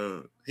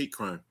the hate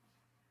crime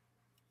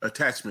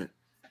attachment.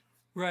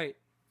 Right.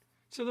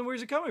 So then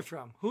where's it coming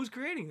from? Who's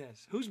creating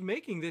this? Who's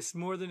making this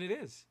more than it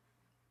is?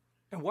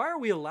 And why are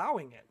we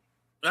allowing it?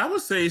 I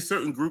would say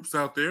certain groups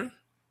out there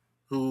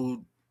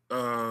who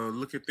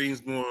look at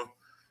things more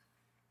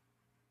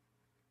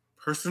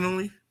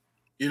personally.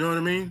 You know what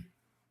I mean?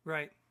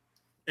 Right.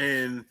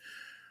 And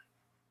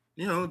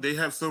they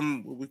have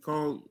some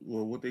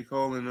what they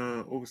call in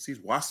overseas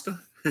WASTA.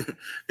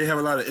 They have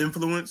a lot of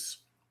influence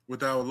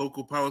with our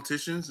local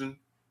politicians, and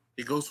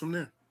it goes from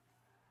there.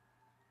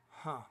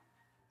 Huh.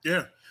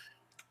 Yeah.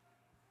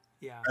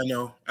 Yeah. I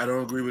know. I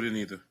don't agree with it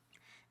either.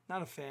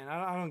 Not a fan.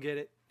 I don't get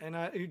it.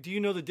 And do you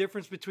know the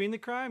difference between the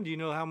crime? Do you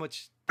know how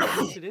much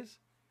difference it is?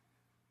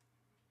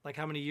 Like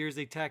how many years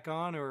they tack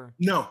on, or?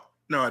 No,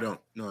 I don't.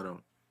 No.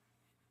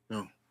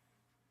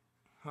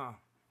 Huh.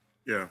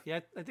 Yeah. Yeah,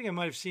 I think I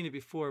might have seen it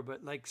before,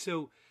 but like,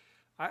 so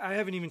I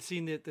haven't even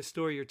seen the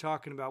story you're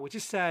talking about, which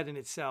is sad in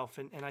itself.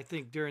 And I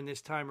think during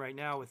this time right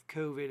now with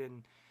COVID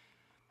and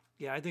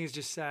yeah, I think it's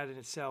just sad in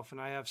itself. And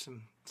I have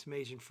some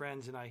Asian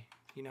friends, and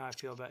you know how I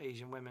feel about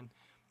Asian women.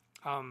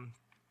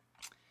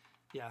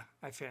 Yeah,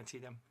 I fancy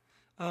them.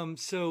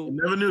 So I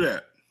never knew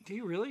that. do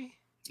you really?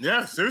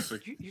 Yeah, seriously.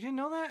 You didn't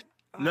know that?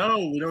 No,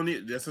 we don't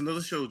need. That's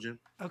another show, Jim.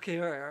 Okay,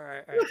 all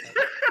right.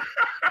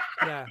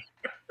 Yeah.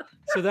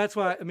 So that's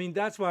why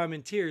I'm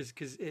in tears,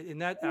 because in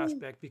that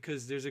aspect,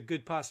 because there's a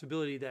good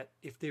possibility that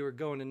if they were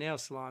going to nail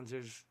salons,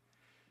 there's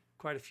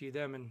quite a few of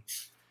them,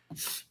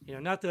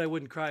 and not that I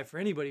wouldn't cry for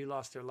anybody who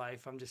lost their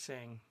life. I'm just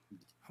saying,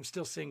 I'm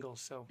still single,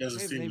 so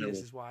maybe this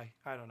is why.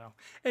 I don't know.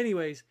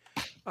 Anyways,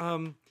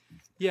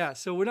 yeah.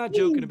 So we're not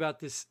joking about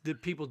this. The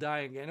people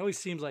dying. It always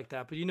seems like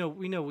that, but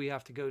we know we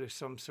have to go to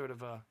some sort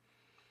of a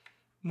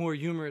more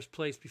humorous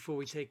place before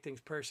we take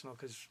things personal,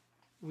 because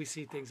we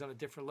see things on a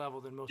different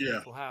level than most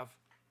people have.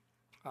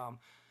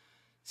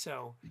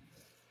 So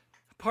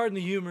pardon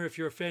the humor if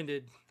you're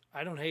offended.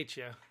 I don't hate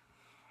you.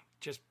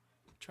 Just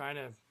trying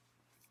to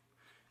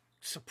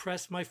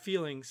suppress my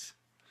feelings.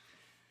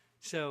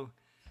 So,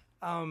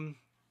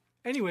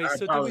 anyway, I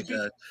so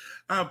apologize.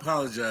 I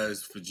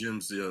apologize for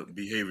Jim's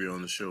behavior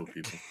on the show,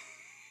 people.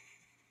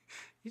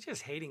 You're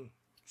just hating.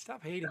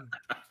 Stop hating.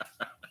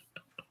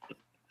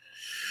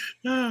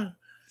 Yeah.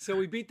 So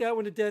we beat that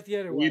one to death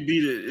yet, or We what?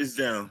 beat it. It's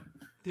down.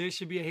 There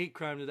should be a hate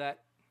crime to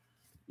that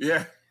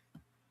Yeah,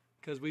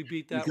 because we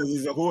beat that because one.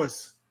 he's a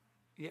horse.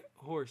 Yeah,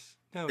 horse.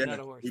 No, Yeah, not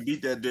a horse. we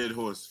beat that dead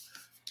horse.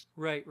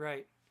 Right,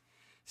 right.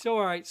 So,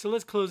 all right. So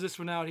let's close this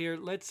one out here.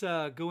 Let's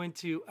go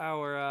into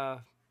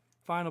our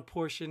final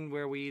portion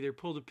where we either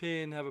pull the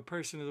pin, have a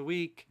person of the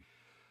week,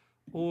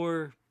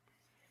 or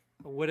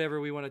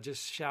whatever we want to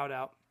just shout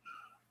out.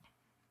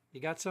 You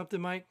got something,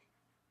 Mike?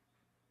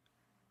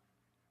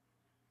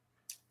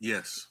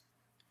 Yes.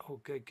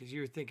 Oh, good, because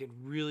you were thinking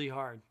really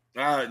hard.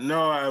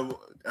 No,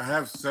 I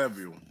have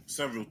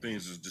several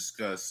things to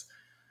discuss,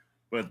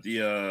 but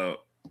the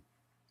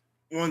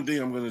one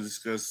thing I'm going to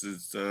discuss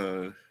is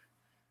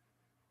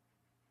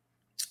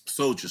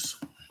soldiers.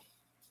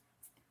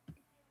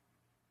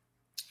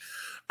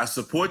 I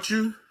support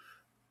you.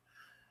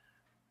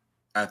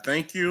 I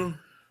thank you,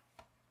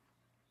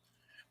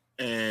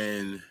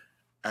 and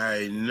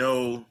I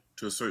know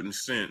to a certain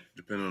extent,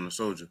 depending on the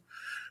soldier,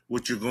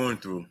 what you're going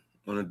through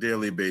on a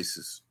daily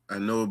basis. I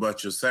know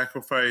about your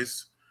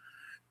sacrifice,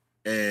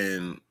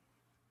 and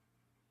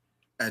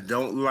I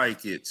don't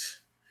like it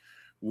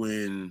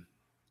when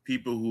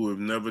people who have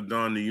never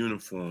donned the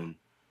uniform,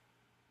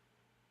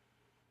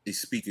 they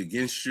speak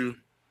against you,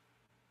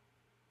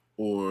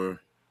 or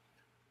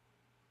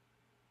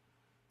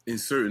in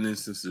certain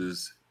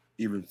instances,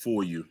 even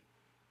for you.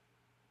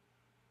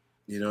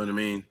 You know what I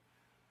mean?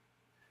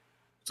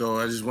 So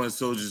I just want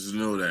soldiers to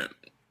know that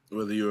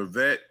whether you're a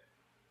vet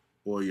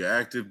or you're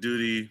active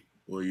duty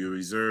or you're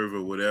reserve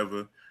or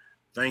whatever,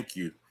 thank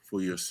you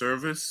for your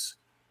service.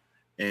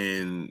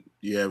 And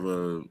you have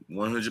a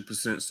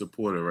 100%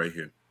 supporter right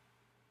here.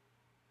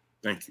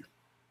 Thank you.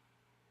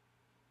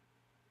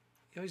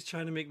 You're always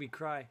trying to make me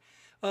cry.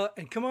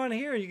 And come on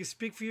here, you can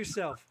speak for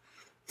yourself.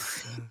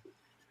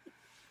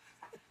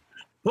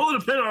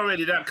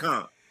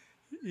 PullThePinAlready.com.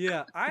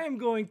 Yeah, I am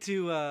going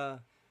to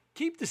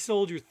keep the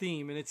soldier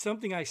theme, and it's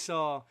something I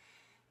saw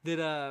that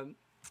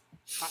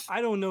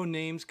I don't know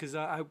names because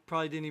I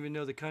probably didn't even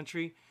know the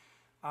country.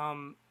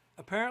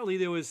 Apparently,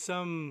 there was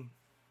some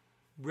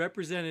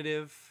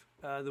representative,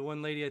 the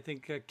one lady I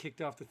think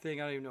kicked off the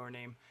thing, I don't even know her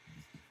name,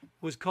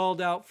 was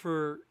called out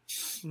for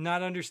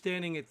not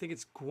understanding, I think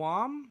it's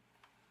Guam.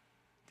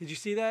 Did you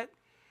see that?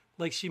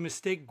 Like she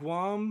mistaked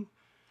Guam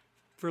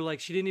for like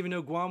she didn't even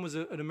know Guam was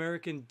an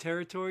American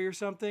territory or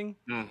something.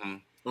 Mm-hmm.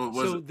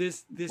 So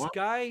this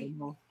guy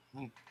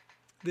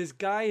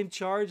in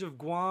charge of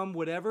Guam,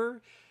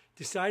 whatever,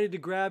 decided to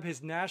grab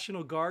his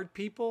National Guard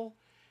people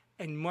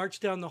and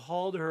march down the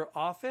hall to her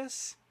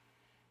office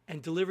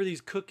and deliver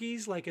these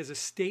cookies like as a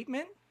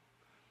statement.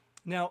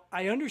 Now,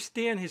 I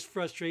understand his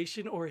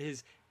frustration or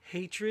his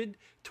hatred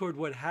toward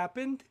what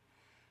happened,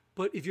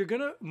 but if you're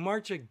going to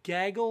march a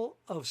gaggle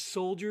of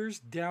soldiers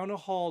down a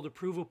hall to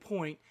prove a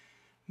point,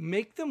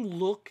 make them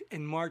look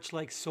and march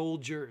like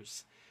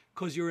soldiers,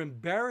 because you're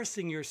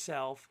embarrassing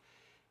yourself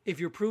if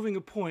you're proving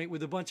a point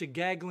with a bunch of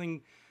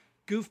gaggling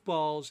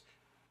goofballs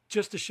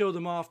just to show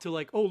them off to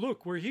like, oh,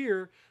 look, we're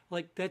here.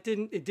 Like it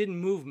didn't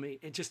move me.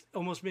 It just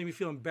almost made me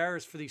feel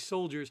embarrassed for these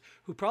soldiers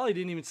who probably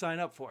didn't even sign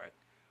up for it.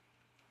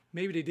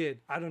 Maybe they did.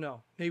 I don't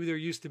know. Maybe they're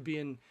used to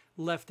being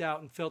left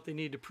out and felt they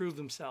needed to prove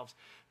themselves.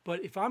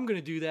 But if I'm going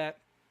to do that,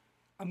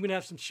 I'm going to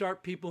have some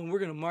sharp people and we're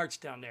going to march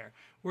down there.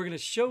 We're going to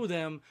show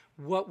them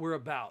what we're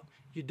about.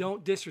 You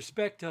don't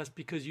disrespect us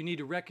because you need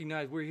to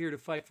recognize we're here to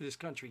fight for this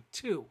country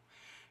too.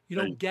 You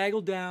don't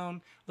gaggle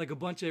down like a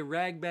bunch of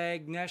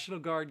ragbag National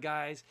Guard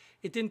guys.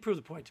 It didn't prove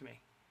the point to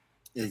me.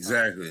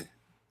 Exactly.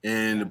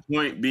 And the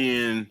point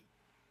being,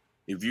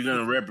 if you're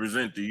going to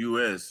represent the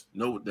U.S.,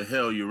 know what the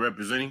hell you're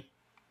representing.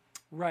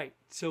 Right.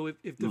 So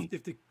if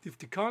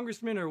the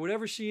congressman or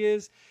whatever she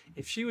is,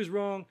 if she was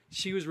wrong,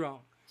 she was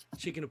wrong.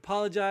 She can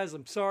apologize.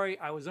 I'm sorry.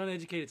 I was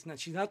uneducated.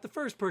 She's not the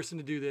first person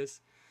to do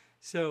this.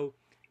 So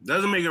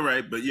doesn't make it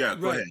right, but yeah,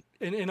 go ahead.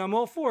 And I'm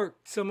all for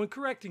someone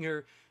correcting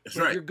her. That's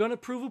right. You're going to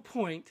prove a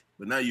point.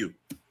 But not you.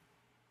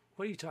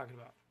 What are you talking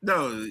about?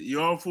 No,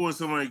 you're all for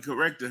somebody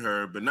correcting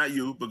her, but not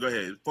you. But go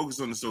ahead. Focus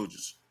on the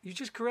soldiers. You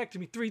just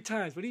corrected me 3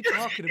 times. What are you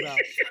talking about?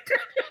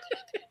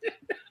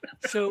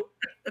 So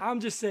I'm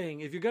just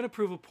saying, if you're going to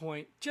prove a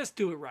point, just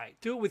do it right.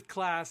 Do it with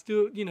class.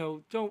 Do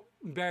it, don't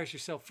embarrass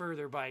yourself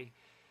further by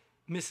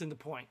missing the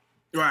point.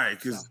 Right,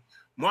 because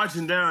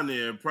marching down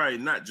there, probably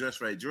not just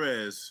right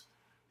dress,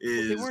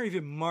 is... They weren't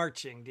even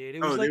marching, dude.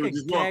 It was like a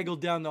gaggle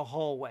down the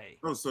hallway.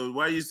 Oh, so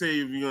why you say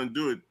if you're going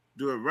to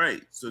do it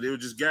right? So they were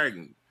just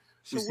gagging.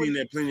 We've seen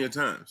that plenty of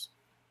times.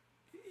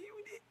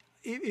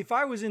 If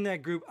I was in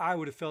that group, I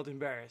would have felt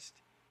embarrassed.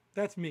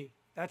 That's me.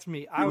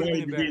 I would have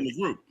been embarrassed. Why would you be in the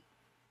group?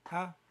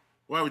 Huh?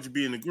 Why would you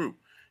be in the group?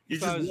 You're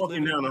just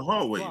walking down the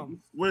hallway.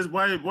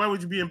 Why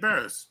would you be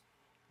embarrassed?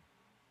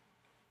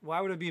 Why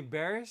would I be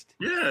embarrassed?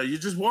 Yeah, you're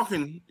just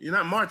walking. You're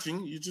not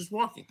marching. You're just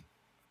walking.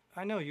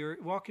 I know you're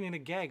walking in a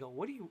gaggle.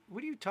 What are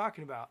you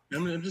talking about? I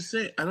mean, I'm just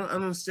saying. I don't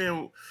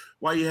understand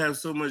why you have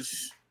so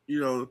much,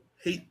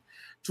 hate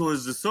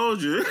towards the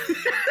soldier.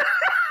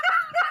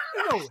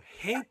 No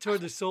hate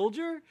toward the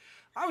soldier.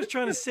 I was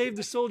trying to save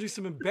the soldiers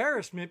some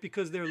embarrassment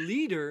because their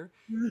leader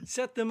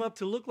set them up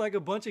to look like a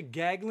bunch of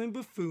gaggling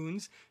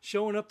buffoons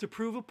showing up to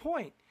prove a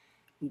point.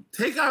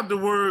 Take out the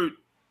word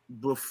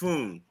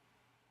buffoon.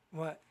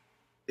 What?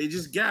 They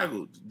just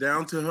gaggled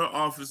down to her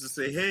office and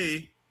say,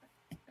 "Hey,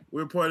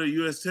 we're part of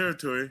U.S.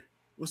 territory.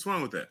 What's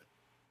wrong with that?"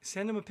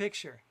 Send them a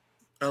picture.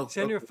 Oh,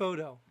 Send her a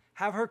photo.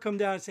 Have her come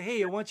down and say,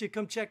 "Hey, I want you to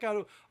come check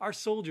out our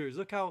soldiers.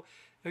 Look how,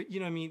 you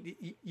know what I mean?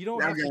 You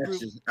don't have to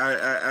group."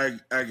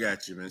 I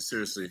got you, man.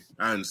 Seriously,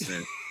 I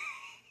understand.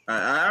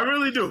 I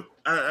really do.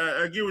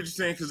 I get what you're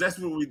saying because that's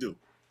what we do.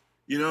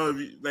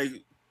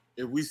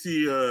 If we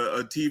see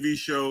a TV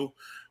show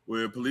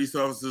where police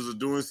officers are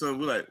doing something,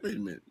 we're like, wait a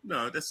minute,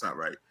 no, that's not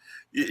right.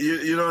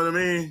 You know what I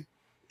mean?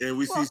 And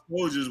we see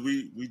soldiers,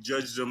 we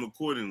judge them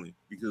accordingly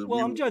because.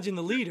 Well, I'm judging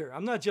the leader.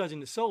 I'm not judging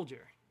the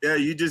soldier. Yeah,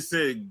 you just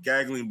said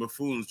gaggling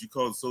buffoons. You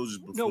called soldiers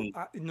buffoons.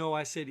 No,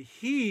 I said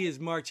he is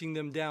marching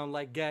them down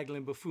like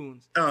gaggling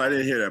buffoons. Oh, I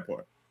didn't hear that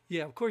part.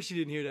 Yeah, of course you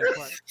didn't hear that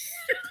part.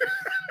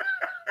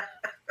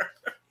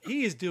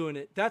 He is doing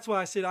it. That's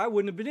why I said I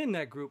wouldn't have been in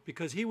that group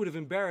because he would have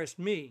embarrassed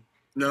me.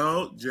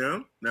 No,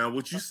 Jim. Now,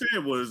 what you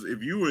said was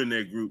if you were in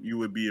that group, you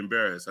would be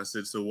embarrassed. I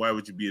said, so why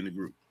would you be in the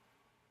group?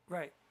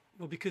 Right.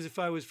 Well, because if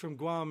I was from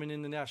Guam and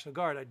in the National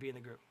Guard, I'd be in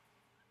the group.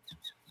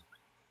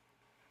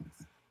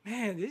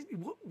 Man,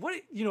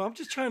 I'm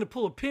just trying to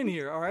pull a pin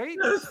here, all right?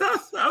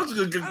 I was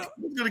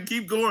gonna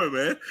keep going,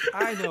 man.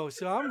 I know.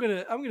 So I'm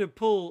gonna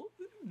pull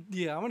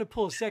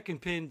a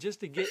second pin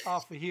just to get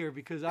off of here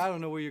because I don't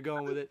know where you're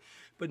going with it.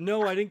 But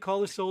no, I didn't call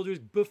the soldiers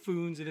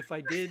buffoons, and if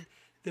I did,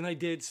 then I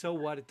did. So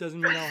what? It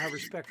doesn't mean I don't have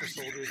respect for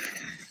soldiers.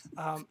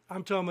 I'm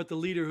talking about the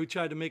leader who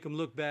tried to make them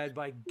look bad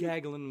by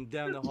gaggling them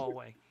down the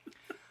hallway.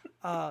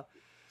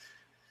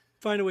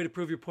 Find a way to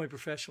prove your point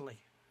professionally.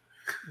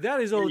 That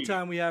is all the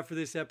time we have for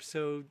this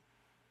episode.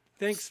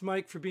 Thanks,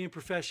 Mike, for being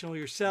professional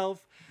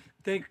yourself.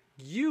 Thank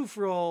you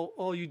for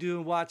all you do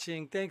and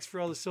watching. Thanks for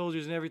all the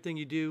soldiers and everything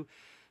you do.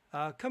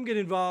 Come get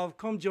involved.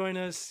 Come join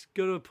us.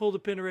 Go to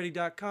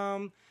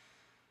pullthepinalready.com.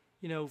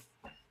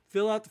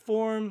 Fill out the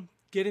form.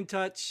 Get in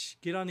touch.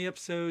 Get on the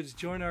episodes.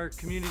 Join our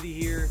community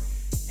here.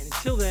 And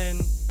until then,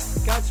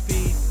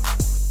 Godspeed.